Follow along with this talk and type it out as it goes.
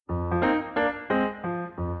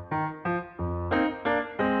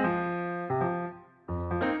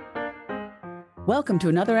Welcome to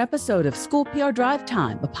another episode of School PR Drive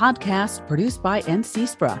Time, a podcast produced by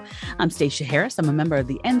NC-SPRA. I'm Stacia Harris. I'm a member of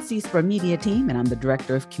the NC-SPRA media team, and I'm the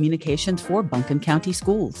Director of Communications for Buncombe County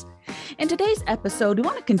Schools. In today's episode, we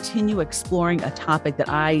want to continue exploring a topic that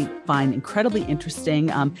I find incredibly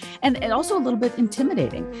interesting and also a little bit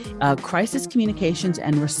intimidating, crisis communications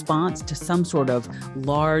and response to some sort of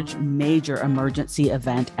large, major emergency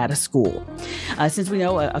event at a school. Since we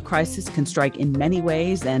know a crisis can strike in many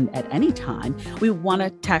ways and at any time, we want to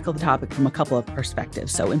tackle the topic from a couple of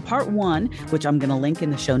perspectives. So in part one, which I'm going to link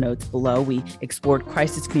in the show notes below, we explored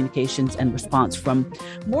crisis communications and response from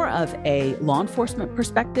more of a law enforcement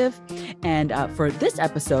perspective. And for this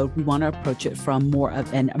episode, we want to approach it from more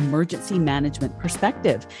of an emergency management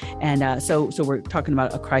perspective. And so we're talking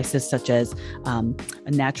about a crisis such as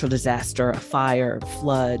a natural disaster, a fire,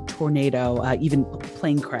 flood, tornado, even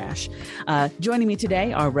plane crash. Joining me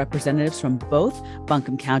today are representatives from both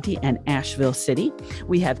Buncombe County and Asheville City.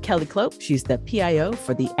 We have Kelly Clope. She's the PIO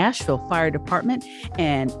for the Asheville Fire Department,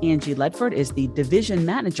 and Angie Ledford is the Division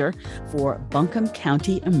Manager for Buncombe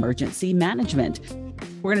County Emergency Management.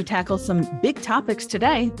 We're going to tackle some big topics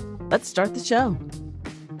today. Let's start the show.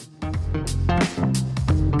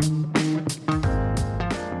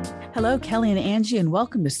 Hello, Kelly and Angie, and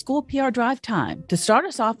welcome to School PR Drive Time. To start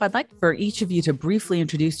us off, I'd like for each of you to briefly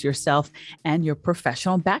introduce yourself and your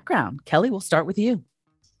professional background. Kelly, we'll start with you.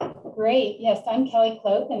 Great. Yes, I'm Kelly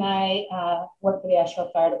Clope, and I work for the Asheville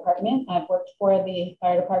Fire Department. I've worked for the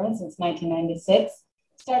fire department since 1996.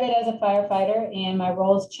 Started as a firefighter, and my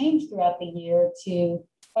roles changed throughout the year to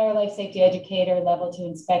fire life safety educator, level 2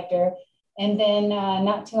 inspector. And then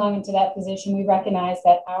not too long into that position, we recognized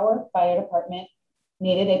that our fire department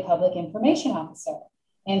needed a public information officer.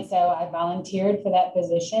 And so I volunteered for that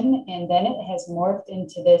position, and then it has morphed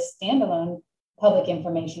into this standalone public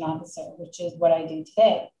information officer, which is what I do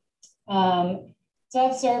today. So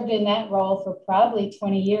I've served in that role for probably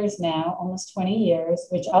 20 years now, almost 20 years,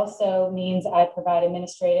 which also means I provide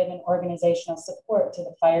administrative and organizational support to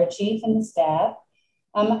the fire chief and the staff.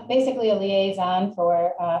 I'm basically a liaison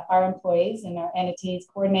for our employees and our entities,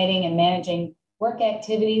 coordinating and managing work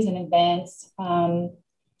activities and events.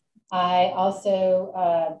 I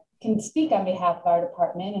also can speak on behalf of our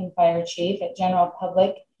department and fire chief at general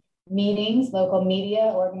public meetings, local media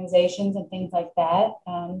organizations, and things like that.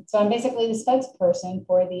 So I'm basically the spokesperson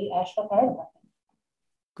for the Asheville Fire Department.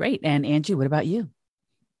 Great. And Angie, what about you?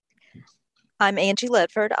 I'm Angie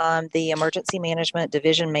Ledford. I'm the Emergency Management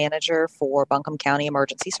Division Manager for Buncombe County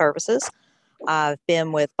Emergency Services. I've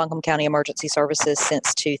been with Buncombe County Emergency Services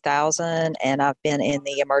since 2000, and I've been in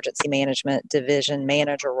the Emergency Management Division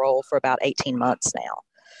Manager role for about 18 months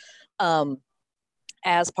now.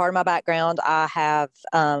 As part of my background, I have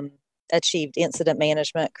achieved incident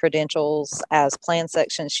management credentials as Plan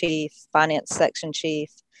Section Chief, Finance Section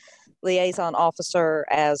Chief, Liaison Officer,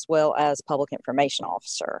 as well as Public Information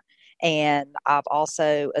Officer. And I've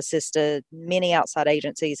also assisted many outside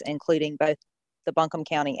agencies, including both the Buncombe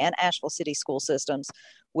County and Asheville City school systems,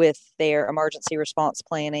 with their emergency response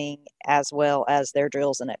planning, as well as their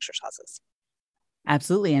drills and exercises.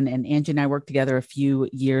 Absolutely. And Angie and I worked together a few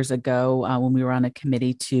years ago when we were on a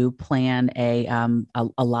committee to plan a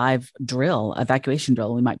live drill, evacuation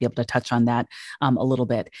drill. We might be able to touch on that a little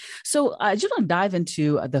bit. So I just want to dive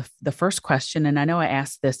into the first question. And I know I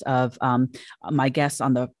asked this of my guests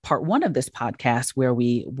on the part one of this podcast, where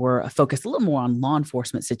we were focused a little more on law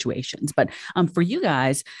enforcement situations. But for you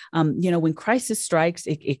guys, when crisis strikes,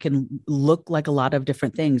 it can look like a lot of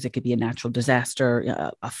different things. It could be a natural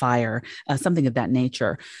disaster, a fire, something of that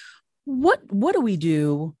nature. What do we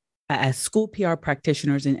do as school PR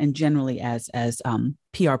practitioners and generally as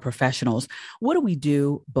PR professionals? What do we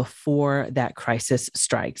do before that crisis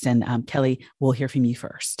strikes? And Kelly, we'll hear from you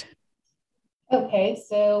first. Okay,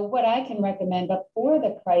 so what I can recommend before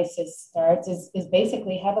the crisis starts is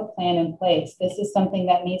basically have a plan in place. This is something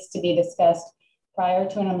that needs to be discussed prior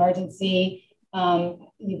to an emergency.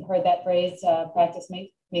 You've heard that phrase, practice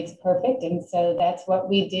makes perfect. And so that's what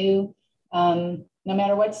we do. No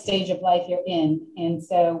matter what stage of life you're in. And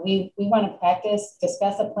so we want to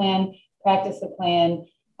discuss a plan, practice the plan,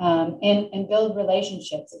 and build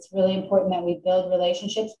relationships. It's really important that we build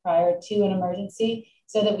relationships prior to an emergency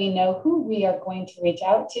so that we know who we are going to reach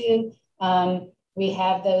out to. We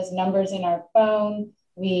have those numbers in our phone.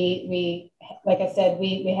 We like I said,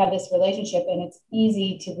 we have this relationship, and it's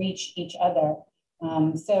easy to reach each other.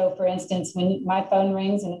 So for instance, when my phone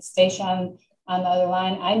rings and it's Stacia on the other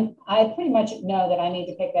line, I pretty much know that I need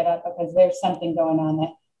to pick that up because there's something going on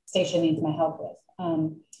that Stacia needs my help with.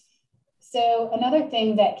 So another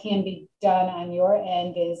thing that can be done on your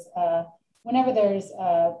end is whenever there's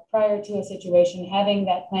prior to a situation, having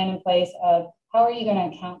that plan in place of how are you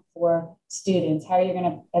going to account for students? How are you going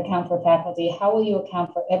to account for faculty? How will you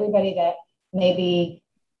account for everybody that may be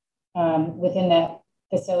within that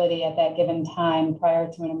facility at that given time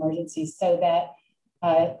prior to an emergency, so that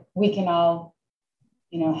we can all,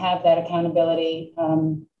 have that accountability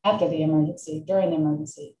after the emergency, during the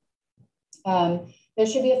emergency. There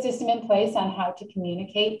should be a system in place on how to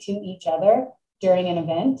communicate to each other during an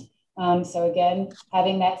event. So again,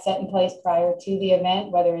 having that set in place prior to the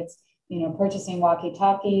event, whether it's, purchasing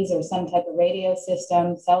walkie-talkies or some type of radio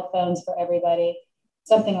system, cell phones for everybody,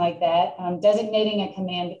 something like that. Designating a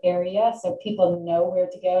command area so people know where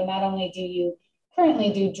to go. Not only do you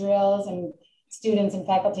currently do drills and students and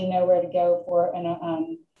faculty know where to go for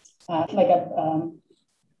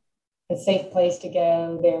a safe place to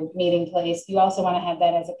go, their meeting place, you also want to have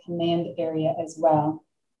that as a command area as well.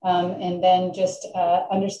 And then just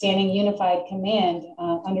understanding unified command,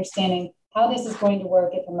 understanding how this is going to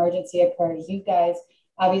work if emergency occurs. You guys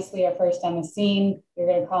obviously are first on the scene. You're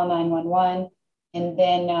going to call 911. And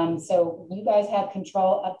then, so you guys have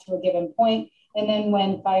control up to a given point. And then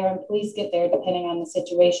when fire and police get there, depending on the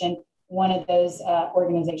situation, one of those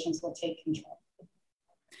organizations will take control.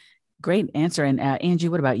 Great answer. And Angie,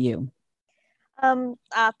 what about you?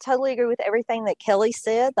 I totally agree with everything that Kelly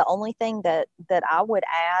said. The only thing that I would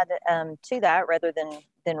add to that, rather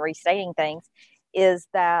than restating things, is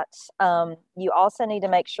that you also need to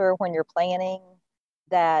make sure when you're planning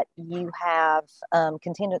that you have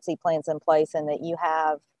contingency plans in place and that you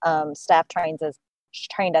have staff trained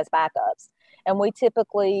as backups. And we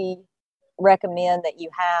typically recommend that you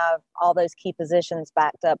have all those key positions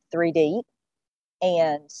backed up 3 deep.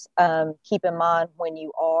 And keep in mind when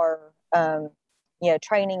you are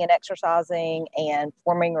training and exercising and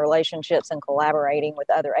forming relationships and collaborating with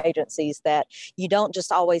other agencies, that you don't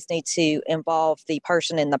just always need to involve the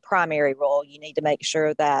person in the primary role. You need to make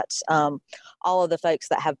sure that all of the folks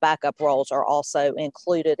that have backup roles are also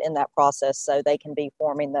included in that process, so they can be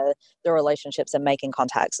forming the relationships and making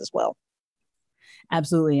contacts as well.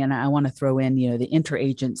 Absolutely. And I want to throw in, the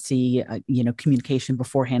interagency, communication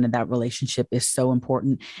beforehand in that relationship is so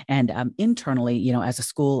important. And internally, as a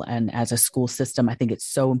school and as a school system, I think it's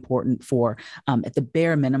so important for, at the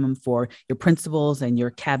bare minimum, for your principals and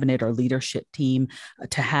your cabinet or leadership team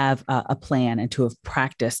to have a plan and to have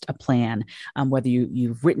practiced a plan, whether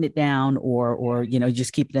you've written it down or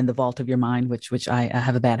just keep it in the vault of your mind, which I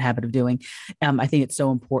have a bad habit of doing. I think it's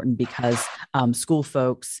so important because school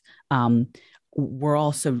folks, we're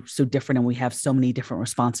all so different, and we have so many different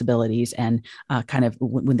responsibilities. And kind of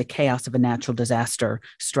when the chaos of a natural disaster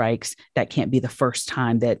strikes, that can't be the first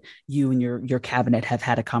time that you and your cabinet have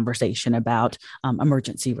had a conversation about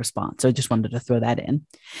emergency response. So I just wanted to throw that in.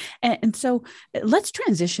 And so let's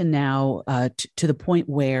transition now to the point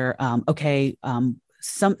where,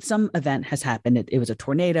 some event has happened. It was a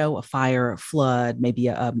tornado, a fire, a flood, maybe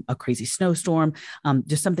a crazy snowstorm,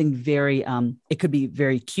 just something very, it could be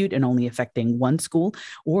very acute and only affecting one school,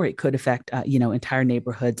 or it could affect, entire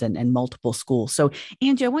neighborhoods and multiple schools. So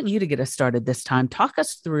Angie, I want you to get us started this time. Talk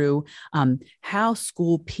us through how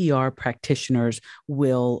school PR practitioners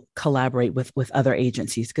will collaborate with other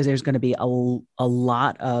agencies, because there's going to be a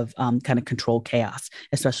lot of kind of controlled chaos,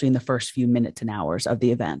 especially in the first few minutes and hours of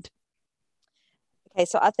the event. Okay,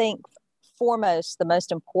 so I think foremost, the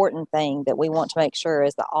most important thing that we want to make sure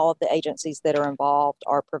is that all of the agencies that are involved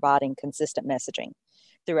are providing consistent messaging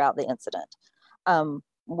throughout the incident.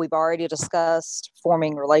 We've already discussed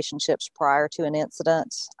forming relationships prior to an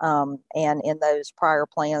incident, and in those prior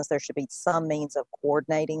plans, there should be some means of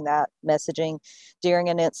coordinating that messaging during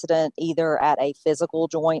an incident, either at a physical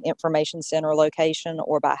joint information center location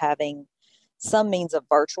or by having some means of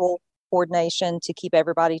virtual coordination to keep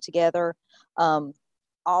everybody together.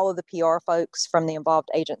 All of the PR folks from the involved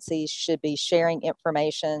agencies should be sharing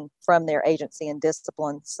information from their agency and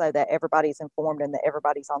discipline so that everybody's informed and that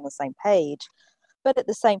everybody's on the same page. But at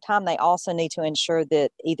the same time, they also need to ensure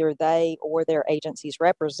that either they or their agency's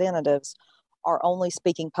representatives are only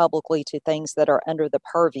speaking publicly to things that are under the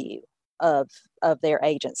purview of their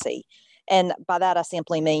agency. And by that, I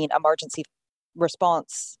simply mean emergency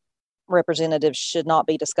response representatives should not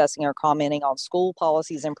be discussing or commenting on school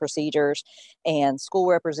policies and procedures, and school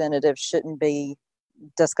representatives shouldn't be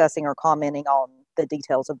discussing or commenting on the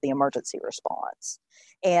details of the emergency response.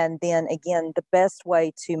 And then again, the best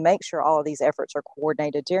way to make sure all of these efforts are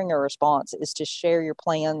coordinated during a response is to share your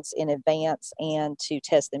plans in advance and to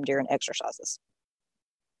test them during exercises.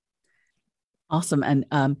 Awesome. And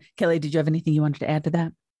Kelly, did you have anything you wanted to add to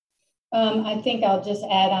that? I think I'll just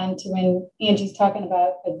add on to when Angie's talking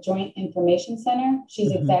about a joint information center.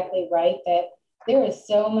 She's exactly right that there is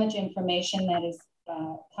so much information that is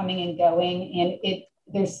coming and going, and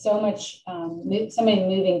there's so much, so many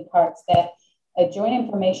moving parts that a joint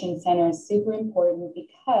information center is super important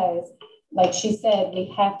because, like she said,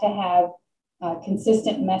 we have to have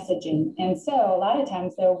consistent messaging. And so a lot of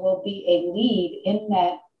times there will be a lead in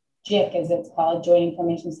that JIC, as it's called, Joint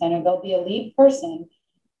Information Center. There'll be a lead person,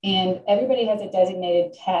 and everybody has a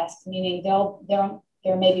designated task, meaning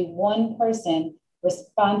there may be one person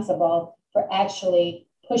responsible for actually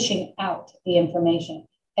pushing out the information.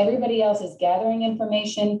 Everybody else is gathering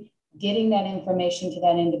information, getting that information to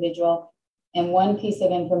that individual, and one piece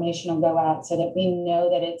of information will go out so that we know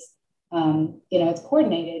that it's, it's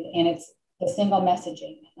coordinated and it's the single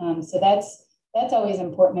messaging. So that's always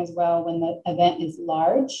important as well when the event is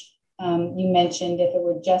large. You mentioned if it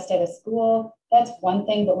were just at a school, that's one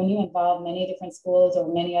thing, but when you involve many different schools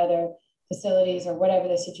or many other facilities or whatever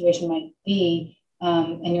the situation might be,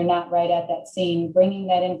 and you're not right at that scene, bringing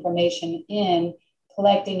that information in,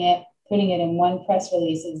 collecting it, putting it in one press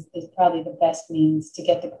release is probably the best means to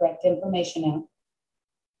get the correct information out.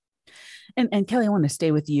 And Kelly, I want to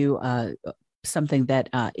stay with you. Something that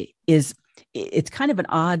it's kind of an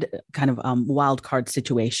odd kind of wild card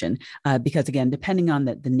situation because, again, depending on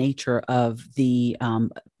the nature of the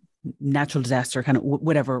natural disaster, kind of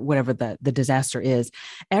whatever the disaster is,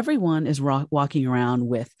 everyone is walking around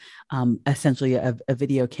with essentially a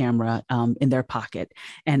video camera in their pocket.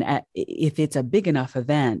 And if it's a big enough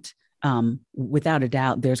event, without a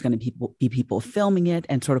doubt, there's going to be people filming it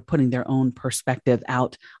and sort of putting their own perspective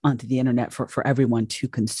out onto the internet for everyone to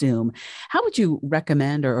consume. How would you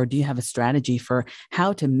recommend, or do you have a strategy for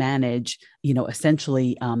how to manage,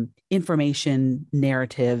 essentially information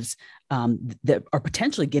narratives that are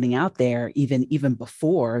potentially getting out there even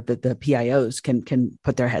before the PIOs can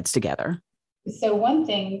put their heads together? So one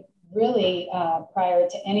thing really prior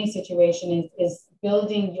to any situation is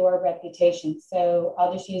building your reputation. So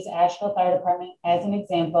I'll just use Asheville Fire Department as an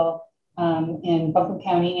example. In Buncombe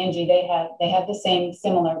County, Angie, they have the same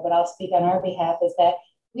similar, but I'll speak on our behalf, is that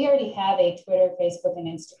we already have a Twitter, Facebook, and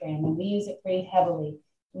Instagram, and we use it pretty heavily.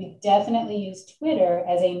 We definitely use Twitter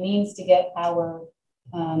as a means to get our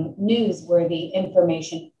newsworthy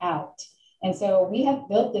information out. And so we have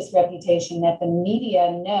built this reputation that the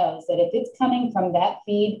media knows that if it's coming from that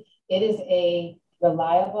feed, it is a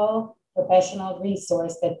reliable, professional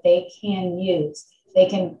resource that they can use. They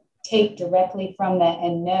can take directly from that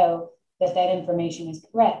and know that that information is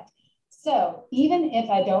correct. So even if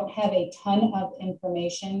I don't have a ton of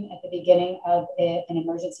information at the beginning of an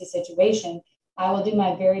emergency situation, I will do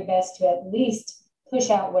my very best to at least push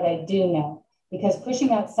out what I do know, because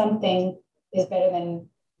pushing out something is better than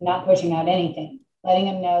not pushing out anything. Letting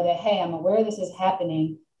them know that, hey, I'm aware this is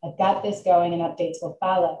happening. I've got this going and updates will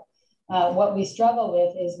follow. What we struggle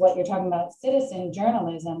with is what you're talking about, citizen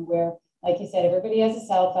journalism, where, like you said, everybody has a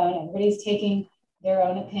cell phone, everybody's taking their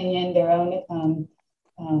own opinion, their own,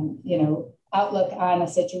 outlook on a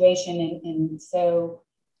situation. And so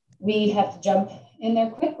we have to jump in there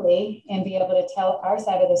quickly and be able to tell our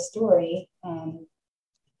side of the story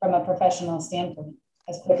from a professional standpoint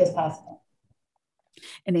as quick as possible.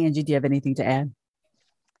 And Angie, do you have anything to add?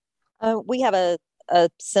 We have a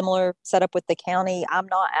similar setup with the county. I'm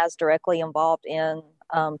not as directly involved in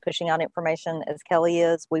pushing out information as Kelly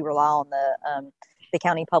is. We rely on the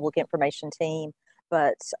county public information team,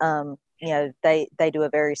 but they do a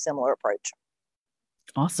very similar approach.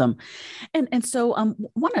 Awesome. And so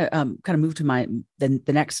want to kind of move to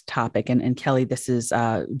the next topic. And Kelly, this is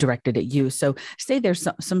directed at you. So say there's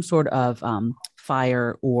some sort of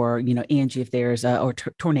fire or, Angie, if there's or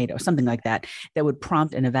tornado, something like that would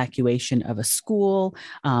prompt an evacuation of a school.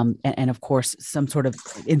 And of course, some sort of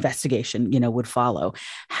investigation, would follow.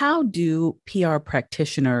 How do PR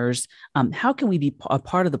practitioners, how can we be a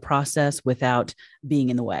part of the process without being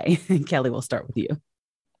in the way? Kelly, we'll start with you.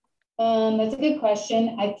 That's a good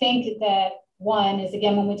question. I think that one is,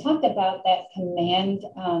 again, when we talked about that command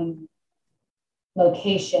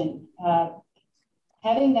location,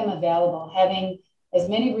 having them available, having as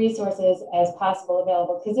many resources as possible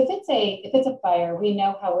available. Because if it's a fire, we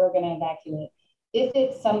know how we're going to evacuate. If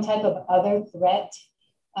it's some type of other threat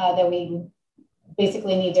that we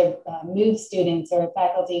basically need to move students or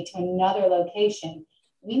faculty to another location,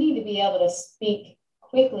 we need to be able to speak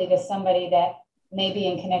quickly to somebody that may be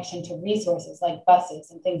in connection to resources like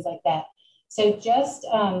buses and things like that. So just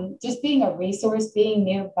being a resource, being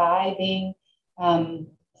nearby, being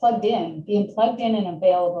plugged in and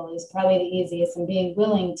available is probably the easiest, and being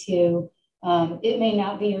willing to, it may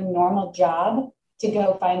not be your normal job to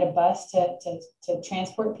go find a bus to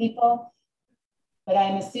transport people. But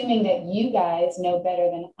I'm assuming that you guys know better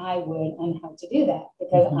than I would on how to do that,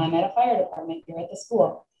 because I'm at a fire department, you're at the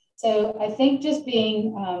school. So I think just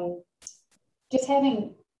being, just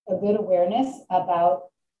having a good awareness about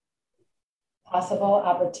possible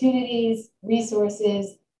opportunities,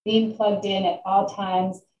 resources, being plugged in at all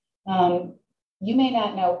times. You may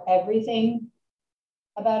not know everything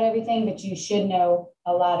about everything, but you should know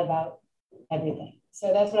a lot about everything.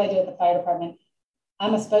 So that's what I do at the fire department.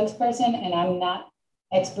 I'm a spokesperson and I'm not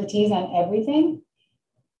expertise on everything,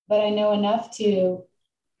 but I know enough to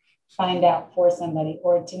find out for somebody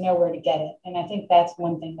or to know where to get it. And I think that's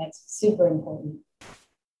one thing that's super important.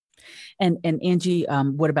 And Angie,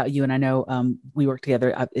 what about you? And I know we work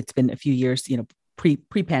together. It's been a few years,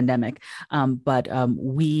 pre-pandemic, but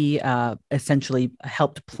we essentially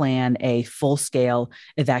helped plan a full-scale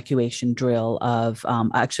evacuation drill of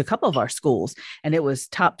actually a couple of our schools, and it was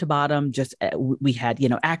top to bottom. Just we had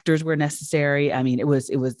actors were necessary. I mean, it was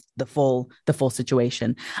the full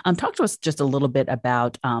situation. Talk to us just a little bit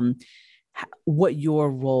about what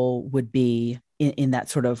your role would be in that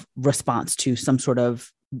sort of response to some sort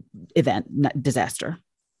of event, disaster.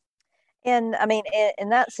 And I mean,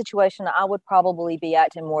 in that situation, I would probably be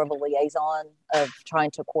acting more of a liaison of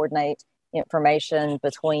trying to coordinate information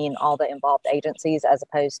between all the involved agencies as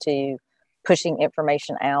opposed to pushing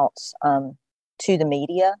information out to the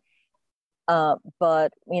media.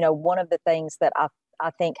 But, one of the things that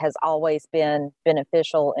I think has always been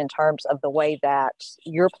beneficial in terms of the way that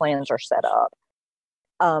your plans are set up,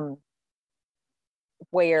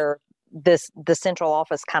 where the central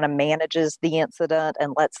office kind of manages the incident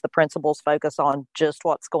and lets the principals focus on just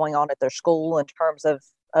what's going on at their school in terms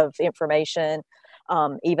of information,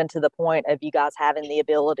 even to the point of you guys having the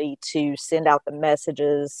ability to send out the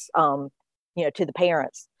messages, to the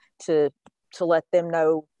parents to let them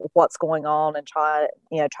know what's going on and try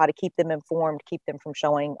to keep them informed, keep them from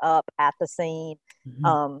showing up at the scene,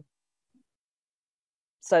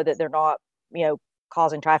 so that they're not,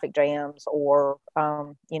 causing traffic jams or,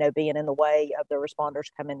 being in the way of the responders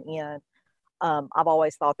coming in. I've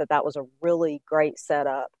always thought that was a really great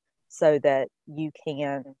setup so that you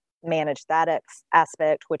can manage that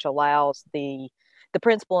aspect, which allows the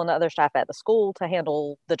principal and the other staff at the school to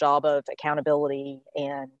handle the job of accountability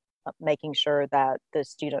and making sure that the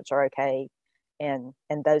students are okay and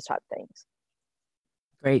those type of things.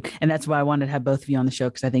 Great. And that's why I wanted to have both of you on the show,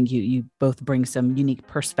 because I think you both bring some unique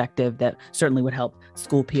perspective that certainly would help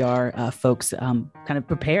school PR folks kind of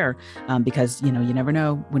prepare, because, you never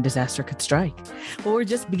know when disaster could strike. Well, we're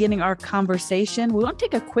just beginning our conversation. We want to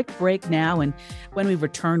take a quick break now. And when we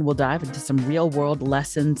return, we'll dive into some real world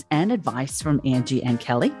lessons and advice from Angie and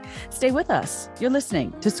Kelly. Stay with us. You're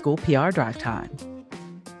listening to School PR Drive Time.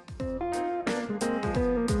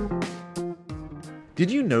 Did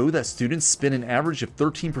you know that students spend an average of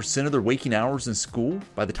 13% of their waking hours in school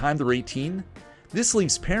by the time they're 18? This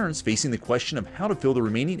leaves parents facing the question of how to fill the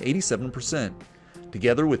remaining 87%.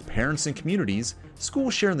 Together with parents and communities,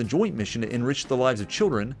 schools share in the joint mission to enrich the lives of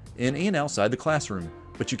children in and outside the classroom.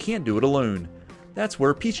 But you can't do it alone. That's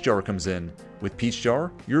where Peach Jar comes in. With Peach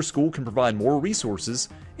Jar, your school can provide more resources,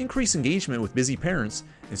 increase engagement with busy parents,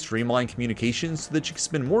 and streamline communications so that you can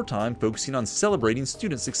spend more time focusing on celebrating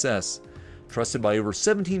student success. Trusted by over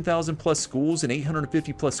 17,000 plus schools and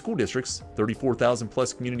 850 plus school districts, 34,000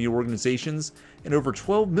 plus community organizations, and over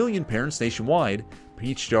 12 million parents nationwide,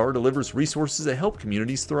 Peach Jar delivers resources that help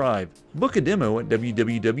communities thrive. Book a demo at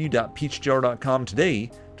www.peachjar.com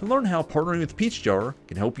today to learn how partnering with Peach Jar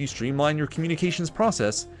can help you streamline your communications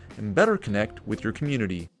process and better connect with your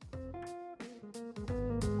community.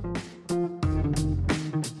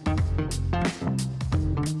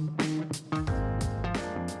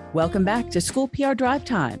 Welcome back to School PR Drive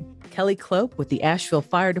Time. Kelly Clope with the Asheville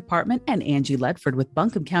Fire Department and Angie Ledford with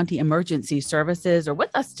Buncombe County Emergency Services are with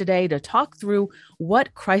us today to talk through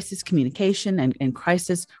what crisis communication and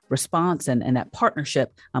crisis response and that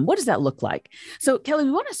partnership, what does that look like? So Kelly,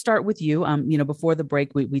 we want to start with you. Before the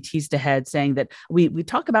break, we teased ahead saying that we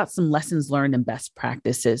talk about some lessons learned and best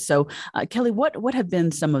practices. So Kelly, what have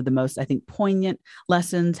been some of the most, I think, poignant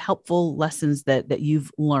lessons, helpful lessons that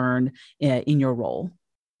you've learned in your role?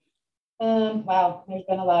 Wow, there's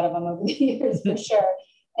been a lot of them over the years for sure.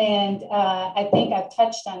 And I think I've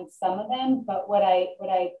touched on some of them, but what I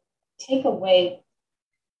take away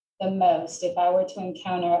the most, if I were to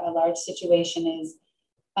encounter a large situation is,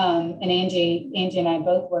 and Angie and I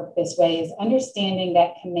both work this way, is understanding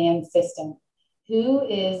that command system. Who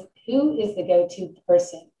is the go-to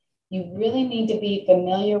person? You really need to be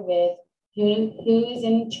familiar with who is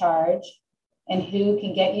in charge and who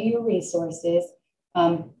can get you your resources,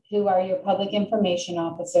 who are your public information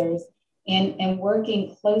officers, and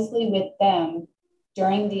working closely with them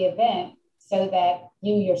during the event so that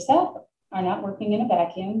you yourself are not working in a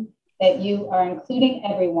vacuum, that you are including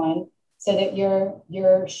everyone so that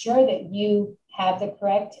you're sure that you have the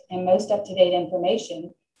correct and most up-to-date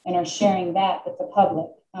information and are sharing that with the public.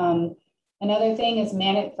 Another thing is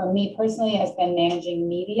for me personally has been managing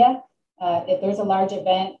media. If there's a large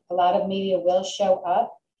event, a lot of media will show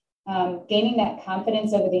up. Gaining that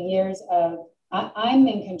confidence over the years of I'm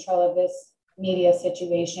in control of this media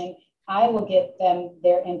situation. I will get them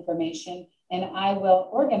their information and I will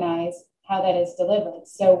organize how that is delivered.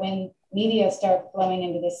 So when media start flowing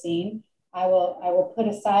into the scene, I will put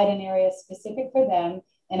aside an area specific for them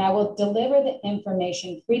and I will deliver the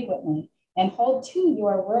information frequently and hold to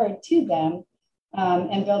your word to them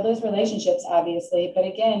and build those relationships, obviously. But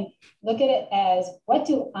again, look at it as what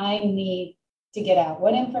do I need to get out?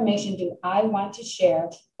 What information do I want to share?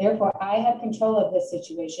 Therefore, I have control of this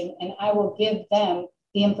situation and I will give them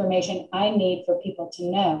the information I need for people to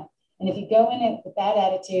know. And if you go in it with that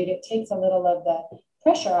attitude, it takes a little of the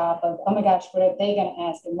pressure off of, oh my gosh, what are they going to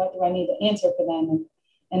ask? And what do I need to answer for them?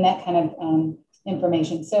 And that kind of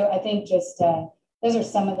information. So I think just those are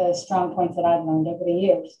some of the strong points that I've learned over the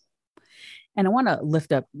years. And I want to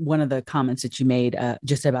lift up one of the comments that you made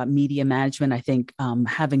just about media management. I think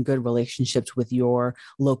having good relationships with your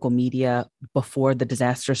local media before the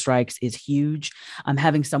disaster strikes is huge.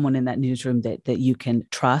 Having someone in that newsroom that you can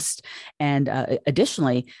trust. And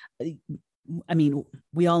additionally, I mean,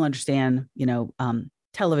 we all understand,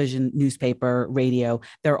 television, newspaper, radio,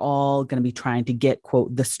 they're all going to be trying to get,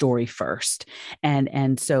 quote, the story first.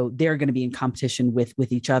 And so they're going to be in competition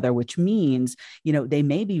with each other, which means, they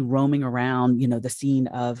may be roaming around, the scene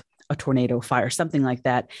of a tornado, fire, something like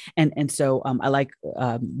that. And so I like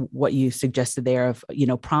what you suggested there of,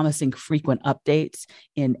 promising frequent updates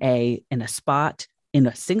in a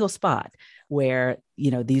single spot where,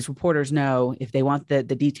 these reporters know if they want the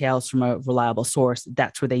details from a reliable source,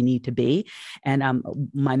 that's where they need to be. And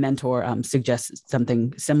my mentor suggests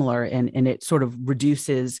something similar, and it sort of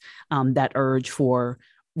reduces that urge for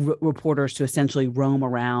reporters to essentially roam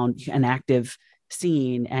around an active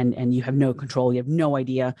scene and you have no control. You have no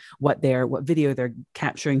idea what video they're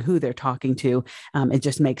capturing, who they're talking to. It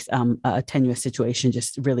just makes a tenuous situation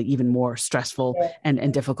just really even more stressful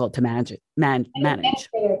and difficult to manage. And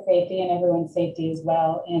for their safety and everyone's safety as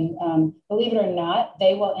well. And believe it or not,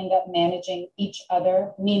 they will end up managing each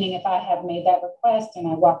other. Meaning, if I have made that request and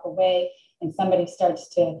I walk away, and somebody starts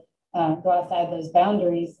to go outside those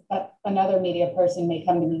boundaries, another media person may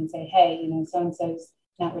come to me and say, "Hey, so and so's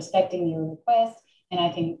not respecting your request," and I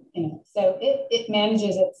can, so it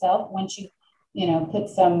manages itself once you, put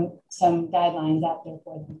some guidelines out there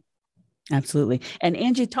for them. Absolutely. And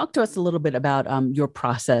Angie, talk to us a little bit about your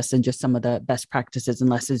process and just some of the best practices and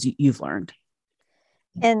lessons you've learned.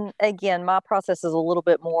 And again, my process is a little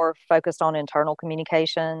bit more focused on internal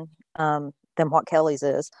communication than what Kelly's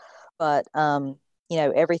is. But,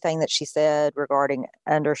 everything that she said regarding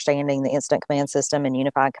understanding the incident command system and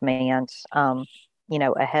unified command,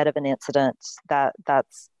 ahead of an incident,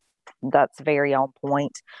 that's very on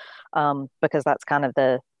point because that's kind of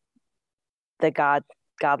the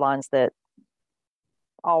guidelines that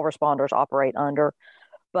all responders operate under.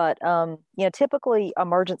 But, typically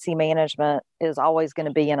emergency management is always going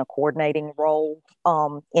to be in a coordinating role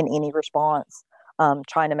in any response,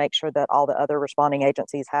 trying to make sure that all the other responding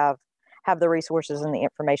agencies have the resources and the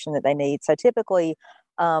information that they need. So typically,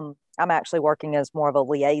 I'm actually working as more of a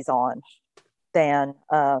liaison than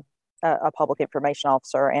a public information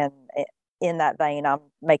officer. And in that vein, I'm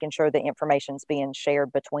making sure the information's being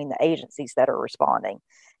shared between the agencies that are responding,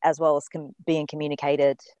 as well as being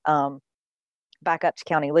communicated back up to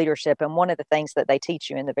county leadership. And one of the things that they teach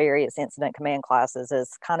you in the various incident command classes is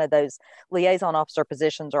kind of those liaison officer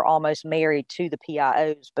positions are almost married to the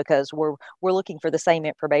PIOs because we're looking for the same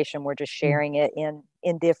information. We're just sharing it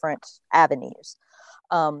in different avenues.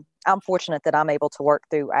 I'm fortunate that I'm able to work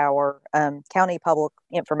through our county public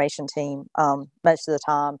information team most of the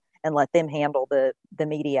time and let them handle the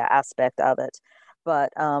media aspect of it.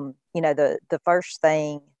 But, the first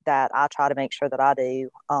thing that I try to make sure that I do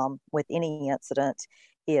with any incident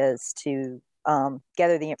is to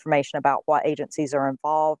gather the information about what agencies are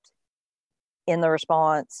involved in the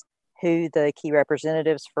response, who the key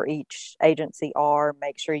representatives for each agency are,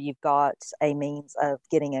 make sure you've got a means of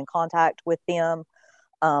getting in contact with them,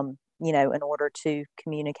 in order to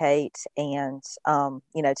communicate. And,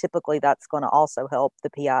 typically that's going to also help the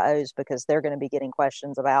PIOs because they're going to be getting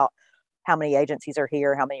questions about how many agencies are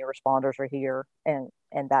here, how many responders are here, and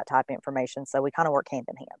that type of information. So we kind of work hand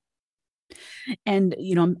in hand. And,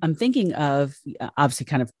 I'm thinking of obviously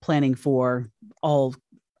kind of planning for all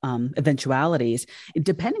eventualities,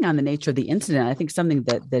 depending on the nature of the incident. I think something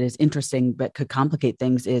that is interesting but could complicate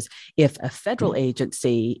things is if a federal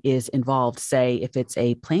agency is involved, say if it's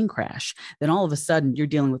a plane crash, then all of a sudden you're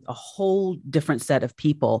dealing with a whole different set of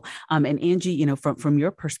people. And Angie, from your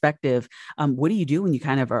perspective, what do you do when you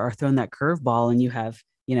kind of are thrown that curveball and you have,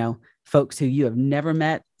 folks who you have never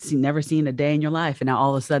met, never seen a day in your life, and now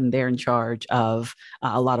all of a sudden they're in charge of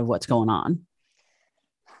a lot of what's going on?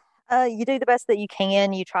 You do the best that you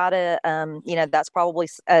can. You try to, that's probably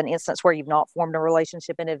an instance where you've not formed a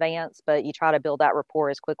relationship in advance, but you try to build that rapport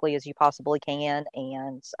as quickly as you possibly can.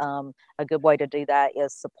 And a good way to do that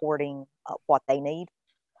is supporting what they need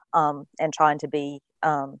and trying to be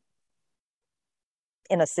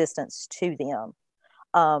in assistance to them.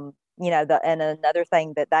 And another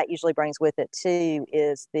thing that usually brings with it too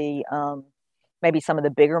is the maybe some of the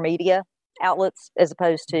bigger media outlets, as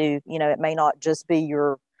opposed to, it may not just be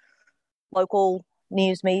your local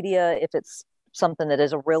news media. If it's something that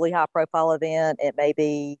is a really high profile event, it may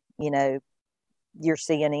be, your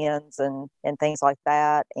CNNs and things like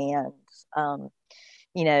that. And,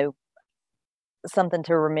 something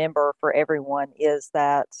to remember for everyone is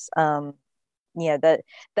that, that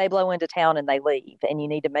they blow into town and they leave, and you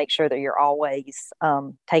need to make sure that you're always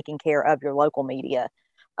taking care of your local media.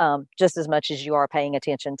 Just as much as you are paying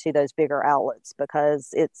attention to those bigger outlets, because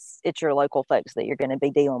it's your local folks that you're going to be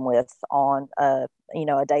dealing with on a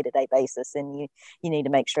day-to-day basis, and you need to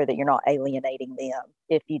make sure that you're not alienating them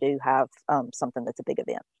if you do have something that's a big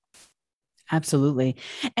event. Absolutely.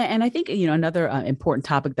 And I think, another important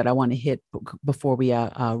topic that I want to hit before we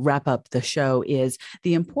wrap up the show is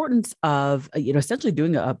the importance of, essentially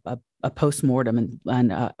doing a postmortem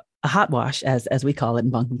and a hot wash, as we call it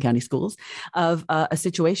in Buncombe County Schools, of a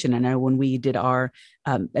situation. I know when we did our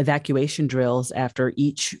evacuation drills, after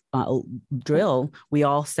each drill, we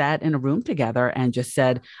all sat in a room together and just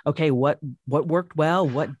said, okay, what worked well,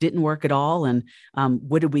 what didn't work at all, and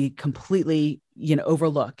what did we completely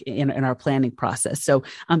overlook in our planning process. So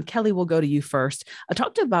Kelly, we'll go to you first.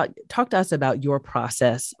 Talk to us about your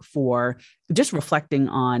process for just reflecting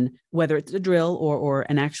on whether it's a drill or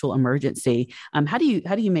an actual emergency. How do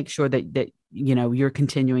you make sure that you're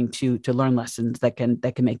continuing to learn lessons that can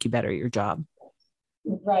make you better at your job?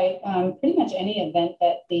 Right. Pretty much any event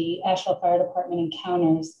that the Asheville Fire Department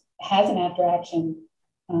encounters has an after action,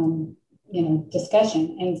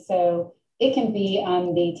 discussion. And so it can be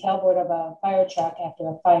on the tailboard of a fire truck after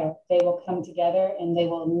a fire. They will come together and they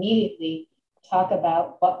will immediately talk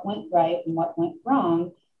about what went right and what went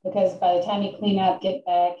wrong, because by the time you clean up, get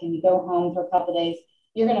back, and you go home for a couple of days,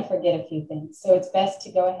 you're going to forget a few things. So it's best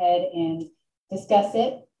to go ahead and discuss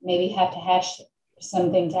it, maybe have to hash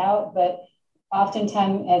some things out, but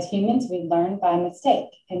oftentimes as humans, we learn by mistake.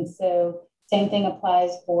 And so same thing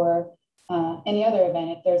applies for any other event.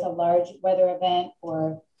 If there's a large weather event,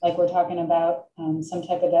 or like we're talking about some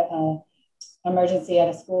type of emergency at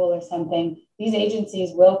a school or something, these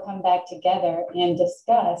agencies will come back together and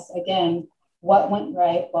discuss, again, what went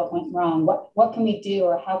right, what went wrong, what can we do,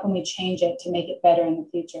 or how can we change it to make it better in the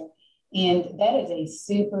future. And that is a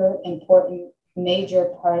super important, major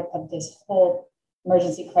part of this whole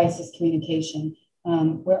emergency crisis communication.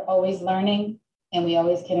 We're always learning and we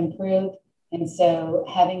always can improve. And so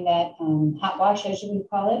having that hot wash, as you would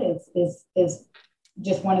call it, is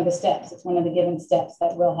just one of the steps. It's one of the given steps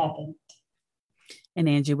that will happen. And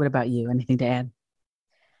Angie, what about you? Anything to add?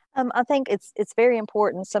 I think it's very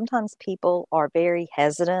important. Sometimes people are very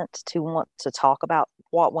hesitant to want to talk about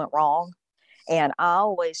what went wrong. And I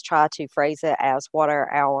always try to phrase it as, what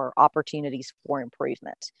are our opportunities for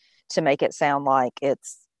improvement, to make it sound like it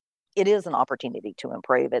is an opportunity to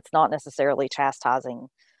improve. It's not necessarily chastising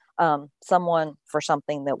someone for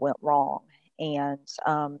something that went wrong. And,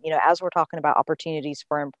 as we're talking about opportunities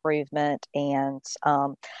for improvement and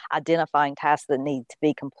identifying tasks that need to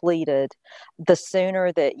be completed, the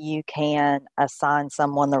sooner that you can assign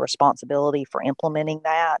someone the responsibility for implementing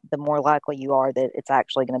that, the more likely you are that it's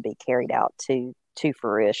actually going to be carried out to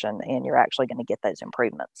fruition, and you're actually going to get those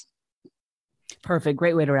improvements. Perfect.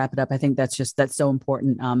 Great way to wrap it up. I think that's so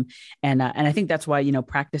important. And I think that's why,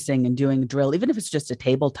 practicing and doing a drill, even if it's just a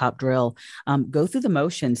tabletop drill, go through the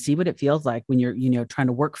motions, see what it feels like when you're, trying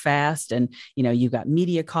to work fast, and, you've got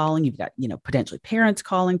media calling, you've got, potentially parents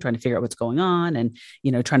calling, trying to figure out what's going on, and,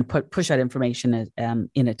 trying to push that information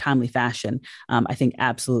in a timely fashion. I think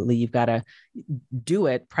absolutely you've got to do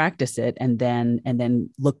it, practice it, and then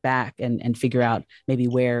look back and figure out maybe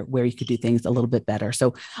where you could do things a little bit better.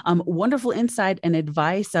 So wonderful insight insight and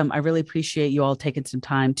advice. I really appreciate you all taking some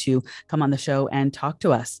time to come on the show and talk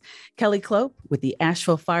to us. Kelly Clope with the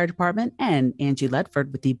Asheville Fire Department and Angie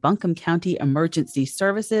Ledford with the Buncombe County Emergency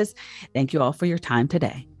Services. Thank you all for your time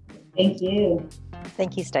today. Thank you.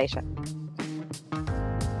 Thank you, Stacia.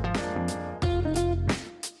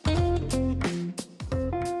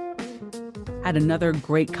 Had another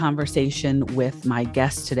great conversation with my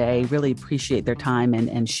guests today. Really appreciate their time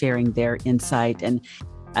and sharing their insight. And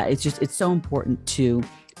it's so important to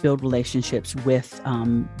build relationships with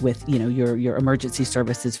your emergency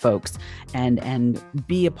services folks and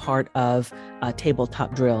be a part of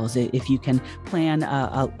tabletop drills. If you can plan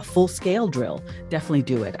a full scale drill, definitely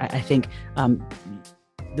do it. I think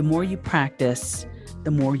the more you practice, the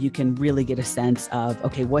more you can really get a sense of,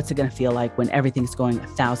 okay, what's it going to feel like when everything's going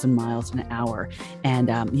 1,000 miles an hour and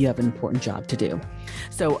you have an important job to do.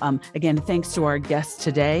 So again, thanks to our guests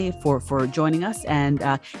today for joining us. And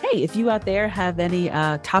hey, if you out there have any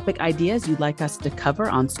topic ideas you'd like us to cover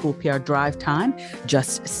on School PR Drive Time,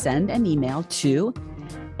 just send an email to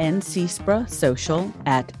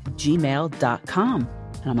ncsprasocial@gmail.com.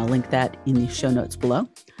 And I'm going to link that in the show notes below.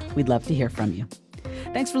 We'd love to hear from you.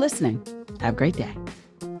 Thanks for listening. Have a great day.